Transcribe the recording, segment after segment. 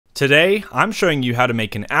Today, I'm showing you how to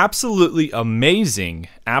make an absolutely amazing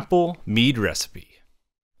apple mead recipe.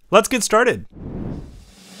 Let's get started.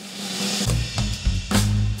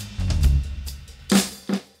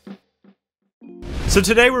 So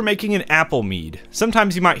today we're making an apple mead.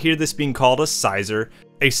 Sometimes you might hear this being called a cyser.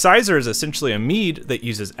 A cyser is essentially a mead that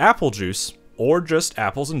uses apple juice, or just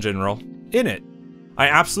apples in general, in it. I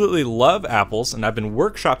absolutely love apples, and I've been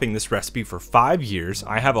workshopping this recipe for 5 years.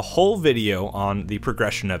 I have a whole video on the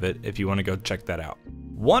progression of it if you want to go check that out.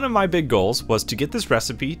 One of my big goals was to get this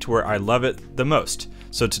recipe to where I love it the most.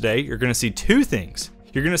 So today you're going to see two things.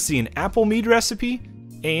 You're going to see an apple mead recipe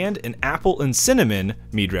and an apple and cinnamon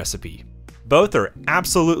mead recipe. Both are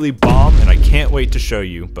absolutely bomb, and I can't wait to show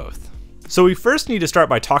you both. So we first need to start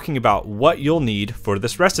by talking about what you'll need for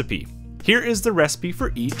this recipe. Here is the recipe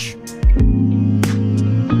for each.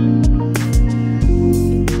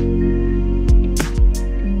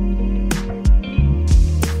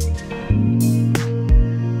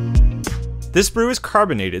 This brew is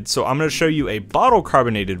carbonated, so I'm going to show you a bottle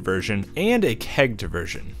carbonated version and a kegged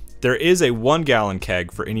version. There is a 1 gallon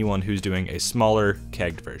keg for anyone who's doing a smaller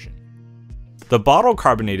kegged version. The bottle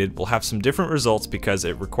carbonated will have some different results because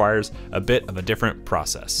it requires a bit of a different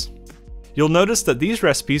process. You'll notice that these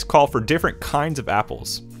recipes call for different kinds of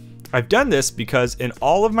apples. I've done this because in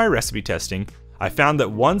all of my recipe testing, I found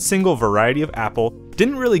that one single variety of apple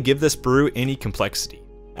didn't really give this brew any complexity.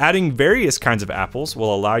 Adding various kinds of apples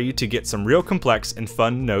will allow you to get some real complex and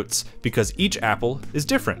fun notes because each apple is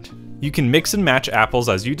different. You can mix and match apples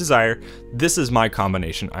as you desire. This is my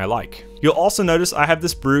combination I like. You'll also notice I have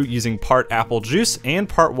this brew using part apple juice and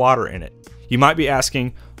part water in it. You might be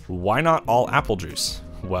asking, why not all apple juice?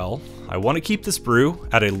 Well, I want to keep this brew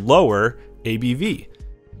at a lower ABV.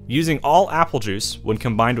 Using all apple juice when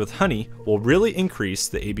combined with honey will really increase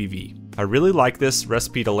the ABV. I really like this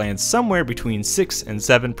recipe to land somewhere between 6 and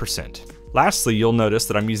 7%. Lastly, you'll notice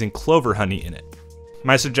that I'm using clover honey in it.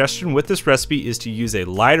 My suggestion with this recipe is to use a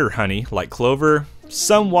lighter honey like clover,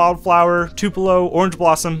 some wildflower, tupelo, orange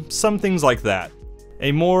blossom, some things like that.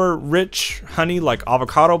 A more rich honey like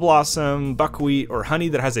avocado blossom, buckwheat, or honey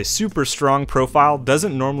that has a super strong profile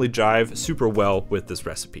doesn't normally jive super well with this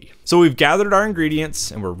recipe. So we've gathered our ingredients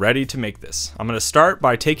and we're ready to make this. I'm going to start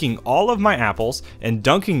by taking all of my apples and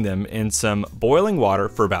dunking them in some boiling water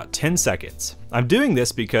for about 10 seconds. I'm doing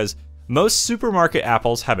this because most supermarket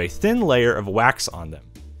apples have a thin layer of wax on them.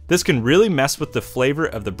 This can really mess with the flavor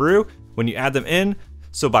of the brew when you add them in,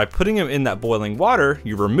 so by putting them in that boiling water,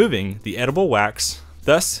 you're removing the edible wax,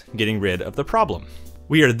 thus getting rid of the problem.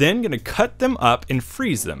 We are then going to cut them up and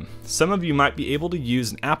freeze them. Some of you might be able to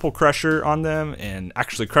use an apple crusher on them and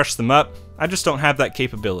actually crush them up. I just don't have that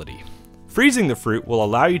capability. Freezing the fruit will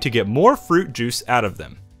allow you to get more fruit juice out of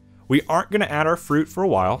them. We aren't going to add our fruit for a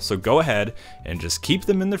while, so go ahead and just keep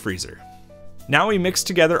them in the freezer. Now we mix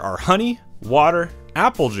together our honey, water,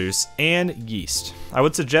 apple juice, and yeast. I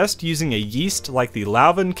would suggest using a yeast like the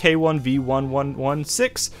Lalvin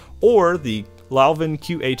K1V1116 or the Lalvin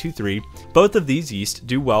QA23. Both of these yeasts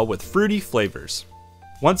do well with fruity flavors.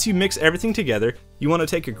 Once you mix everything together, you want to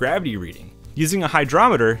take a gravity reading. Using a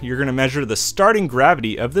hydrometer, you're going to measure the starting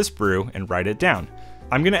gravity of this brew and write it down.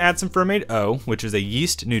 I'm going to add some Fermaid O, which is a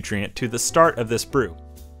yeast nutrient, to the start of this brew.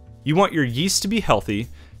 You want your yeast to be healthy,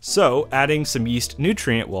 so adding some yeast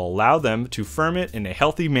nutrient will allow them to ferment in a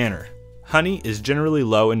healthy manner. Honey is generally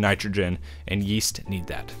low in nitrogen, and yeast need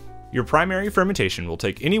that. Your primary fermentation will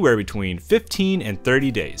take anywhere between 15 and 30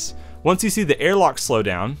 days. Once you see the airlock slow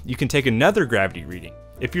down, you can take another gravity reading.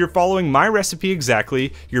 If you're following my recipe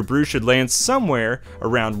exactly, your brew should land somewhere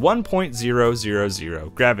around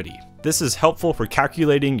 1.000 gravity. This is helpful for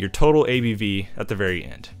calculating your total ABV at the very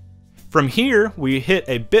end. From here, we hit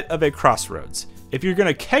a bit of a crossroads. If you're going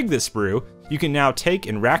to keg this brew, you can now take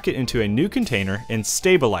and rack it into a new container and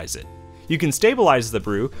stabilize it. You can stabilize the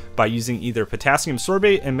brew by using either potassium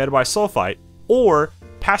sorbate and metabisulfite or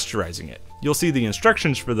pasteurizing it. You'll see the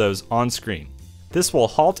instructions for those on screen. This will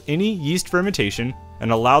halt any yeast fermentation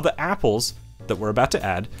and allow the apples that we're about to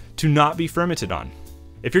add to not be fermented on.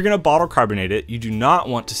 If you're going to bottle carbonate it, you do not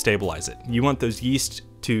want to stabilize it. You want those yeast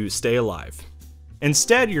to stay alive.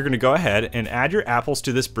 Instead, you're going to go ahead and add your apples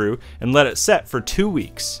to this brew and let it set for 2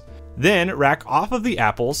 weeks. Then rack off of the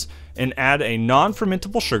apples and add a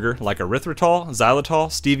non-fermentable sugar like erythritol, xylitol,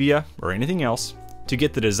 stevia, or anything else to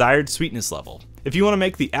get the desired sweetness level. If you want to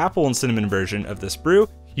make the apple and cinnamon version of this brew,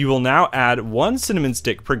 you will now add 1 cinnamon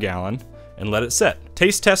stick per gallon and let it set.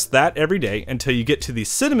 Taste test that every day until you get to the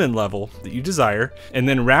cinnamon level that you desire, and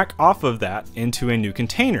then rack off of that into a new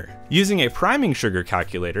container. Using a priming sugar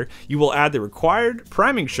calculator, you will add the required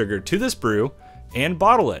priming sugar to this brew and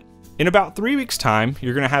bottle it. In about 3 weeks time,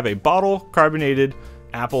 you're gonna have a bottle carbonated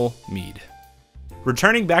apple mead.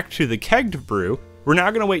 Returning back to the kegged brew, we're now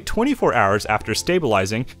gonna wait 24 hours after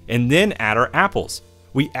stabilizing and then add our apples.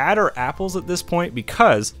 We add our apples at this point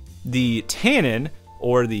because the tannin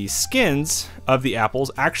or the skins of the apples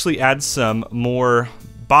actually add some more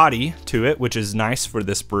body to it, which is nice for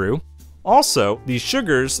this brew. Also, the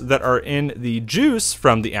sugars that are in the juice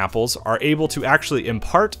from the apples are able to actually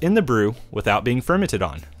impart in the brew without being fermented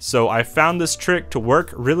on. So I found this trick to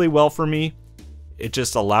work really well for me. It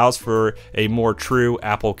just allows for a more true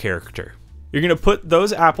apple character. You're gonna put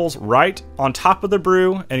those apples right on top of the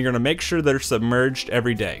brew and you're gonna make sure they're submerged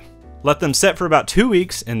every day. Let them set for about 2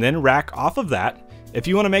 weeks and then rack off of that. If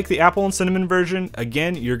you wanna make the apple and cinnamon version,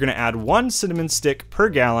 again, you're gonna add 1 cinnamon stick per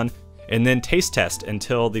gallon and then taste test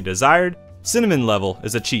until the desired cinnamon level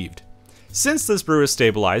is achieved. Since this brew is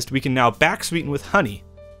stabilized, we can now backsweeten with honey.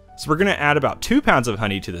 So we're gonna add about 2 pounds of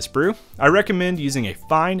honey to this brew. I recommend using a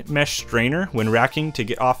fine mesh strainer when racking to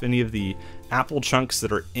get off any of the apple chunks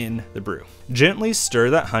that are in the brew. Gently stir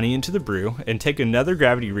that honey into the brew and take another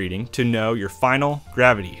gravity reading to know your final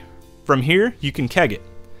gravity. From here, you can keg it.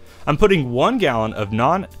 I'm putting 1 gallon of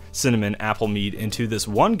non-cinnamon apple mead into this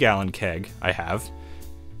 1 gallon keg I have,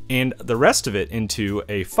 and the rest of it into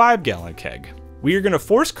a 5 gallon keg. We are gonna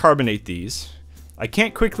force carbonate these. I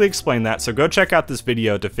can't quickly explain that, so go check out this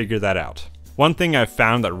video to figure that out. One thing I've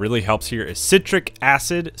found that really helps here is citric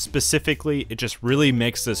acid specifically. It just really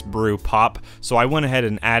makes this brew pop. So I went ahead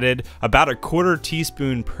and added about a 1/4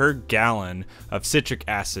 teaspoon per gallon of citric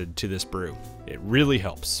acid to this brew. It really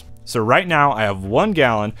helps. So right now I have 1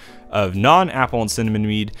 gallon of non-apple and cinnamon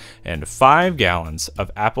mead and 5 gallons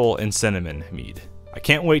of apple and cinnamon mead. I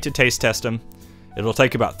can't wait to taste test them. It'll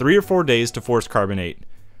take about 3 or 4 days to force carbonate.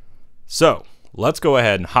 So let's go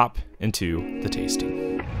ahead and hop into the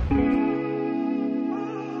tasting.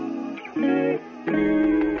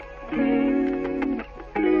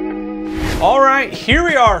 All right, here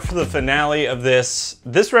we are for the finale of this.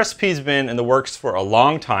 This recipe's been in the works for a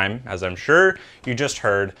long time, as I'm sure you just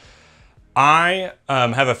heard. I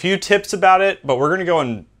have a few tips about it, but we're gonna go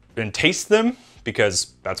and taste them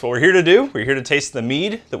because that's what we're here to do. We're here to taste the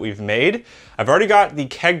mead that we've made. I've already got the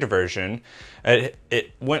kegged version.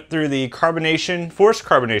 It went through the forced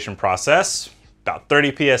carbonation process, about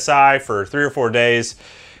 30 PSI for 3 or 4 days.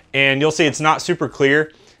 And you'll see it's not super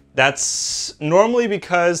clear. That's normally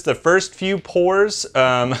because the first few pours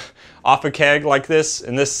off a keg like this,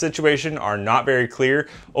 in this situation, are not very clear.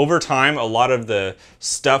 Over time, a lot of the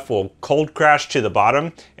stuff will cold crash to the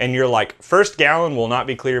bottom, and your first gallon will not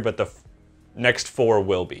be clear, but the next 4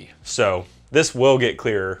 will be. So this will get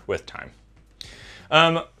clearer with time.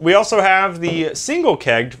 We also have the single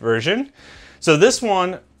kegged version. So this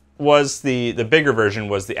one was the bigger version,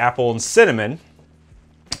 was the apple and cinnamon.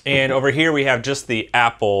 And over here we have just the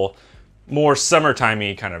apple, more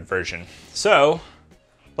summertimey kind of version. So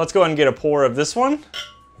let's go ahead and get a pour of this one.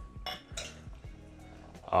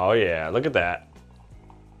 Oh yeah, look at that.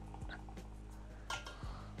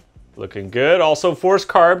 Looking good. Also force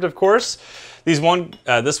carbed, of course. This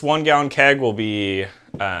 1 gallon keg will be,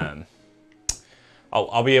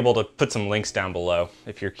 I'll be able to put some links down below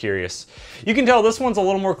if you're curious. You can tell this one's a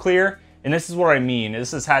little more clear, and this is what I mean.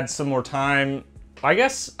 This has had some more time. I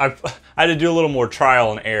guess I had to do a little more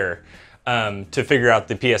trial and error to figure out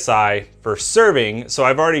the PSI for serving. So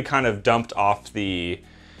I've already kind of dumped off the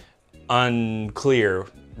unclear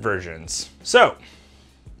versions. So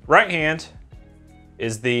right hand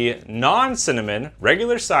is the non-cinnamon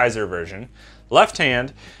regular cyser version. Left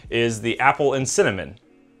hand is the apple and cinnamon.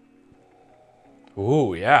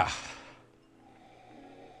 Ooh, yeah.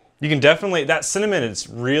 You can definitely, that cinnamon is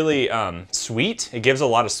really sweet. It gives a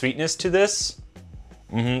lot of sweetness to this.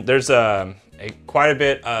 There's quite a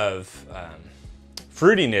bit of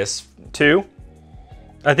fruitiness too.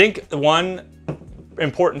 I think the one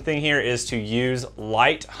important thing here is to use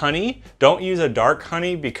light honey. Don't use a dark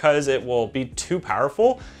honey because it will be too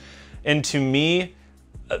powerful. And to me,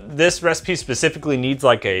 this recipe specifically needs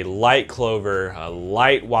like a light clover, a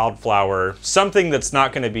light wildflower, something that's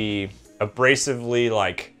not gonna be abrasively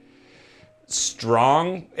like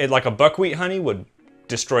strong. Like a buckwheat honey would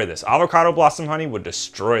destroy this. Avocado blossom honey would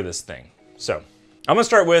destroy this thing. So I'm gonna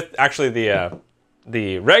start with actually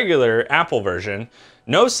the regular apple version.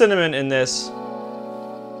 No cinnamon in this.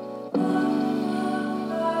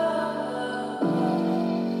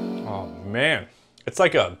 Oh man, it's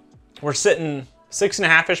like we're sitting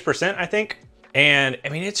 6.5%, I think. And I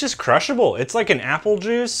mean, it's just crushable. It's like an apple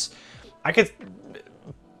juice. I could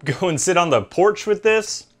go and sit on the porch with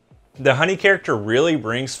this. The honey character really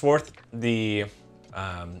brings forth the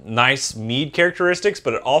nice mead characteristics,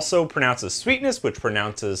 but it also pronounces sweetness, which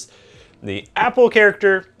pronounces the apple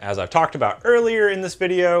character, as I've talked about earlier in this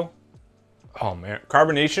video. Oh man,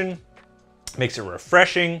 carbonation makes it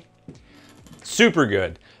refreshing, super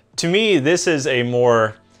good. To me, this is a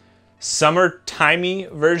more summer-timey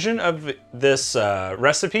version of this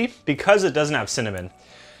recipe because it doesn't have cinnamon.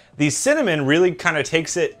 The cinnamon really kind of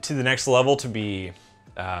takes it to the next level to be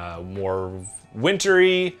more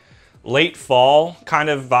wintry, late fall kind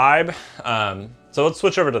of vibe. So let's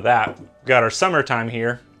switch over to that. We've got our summertime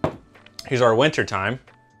here. Here's our winter time.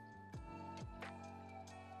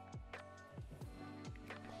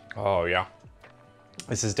 Oh yeah.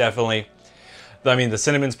 This is definitely, I mean, the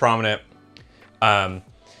cinnamon's prominent.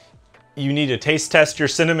 You need to taste test your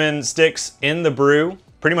cinnamon sticks in the brew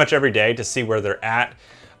pretty much every day to see where they're at.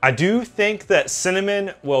 I do think that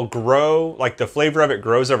cinnamon will grow, like the flavor of it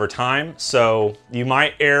grows over time. So you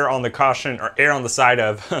might err on the caution or err on the side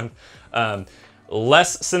of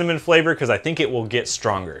less cinnamon flavor because I think it will get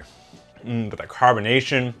stronger. But the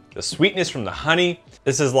carbonation, the sweetness from the honey,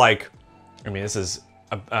 this is like, I mean, this is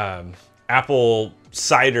apple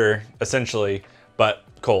cider essentially, but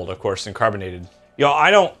cold, of course, and carbonated. Y'all,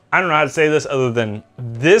 I don't know how to say this other than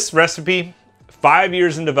this recipe, 5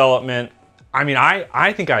 years in development. I mean,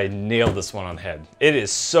 I think I nailed this one on the head. It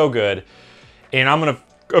is so good. And I'm gonna,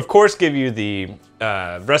 of course, give you the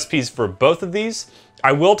recipes for both of these.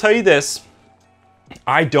 I will tell you this,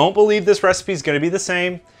 I don't believe this recipe is gonna be the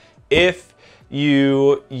same if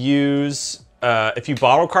you use, if you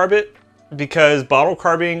bottle carb it, because bottle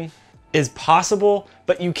carbing is possible,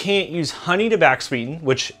 but you can't use honey to backsweeten,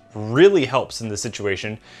 which really helps in this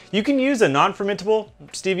situation. You can use a non-fermentable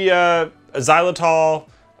stevia, xylitol,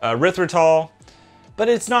 erythritol, but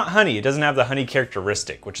it's not honey. It doesn't have the honey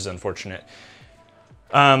characteristic, which is unfortunate.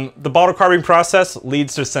 The bottle carbing process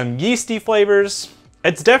leads to some yeasty flavors.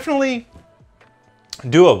 It's definitely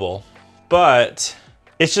doable, but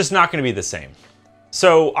it's just not gonna be the same.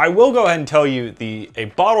 So I will go ahead and tell you a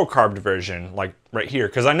bottle carbed version, like right here,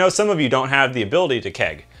 because I know some of you don't have the ability to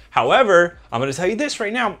keg. However, I'm gonna tell you this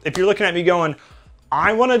right now. If you're looking at me going,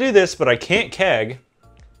 I wanna do this, but I can't keg,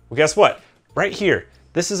 well, guess what? Right here,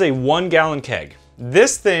 this is a 1 gallon keg.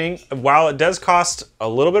 This thing, while it does cost a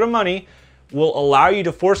little bit of money, will allow you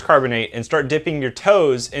to force carbonate and start dipping your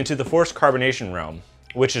toes into the forced carbonation realm,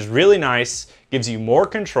 which is really nice, gives you more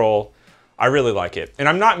control. I really like it. And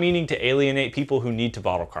I'm not meaning to alienate people who need to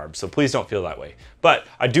bottle carb, so please don't feel that way. But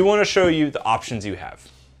I do want to show you the options you have.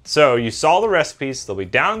 So you saw the recipes, they'll be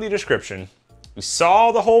down in the description. We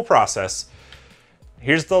saw the whole process.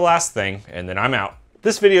 Here's the last thing, and then I'm out.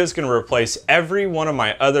 This video is going to replace every one of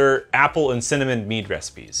my other apple and cinnamon mead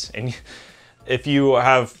recipes. And if you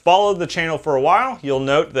have followed the channel for a while, you'll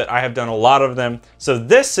note that I have done a lot of them. So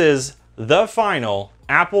this is the final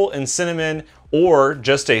apple and cinnamon or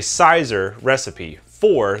just a cyser recipe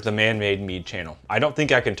for the Man-Made Mead channel. I don't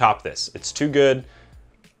think I can top this. It's too good.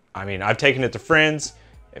 I mean, I've taken it to friends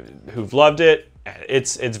who've loved it.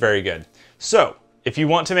 It's very good. So if you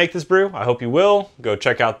want to make this brew, I hope you will. Go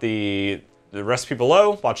check out the recipe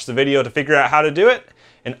below, watch the video to figure out how to do it,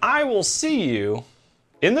 and I will see you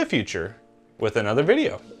in the future with another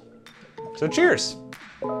video. So cheers.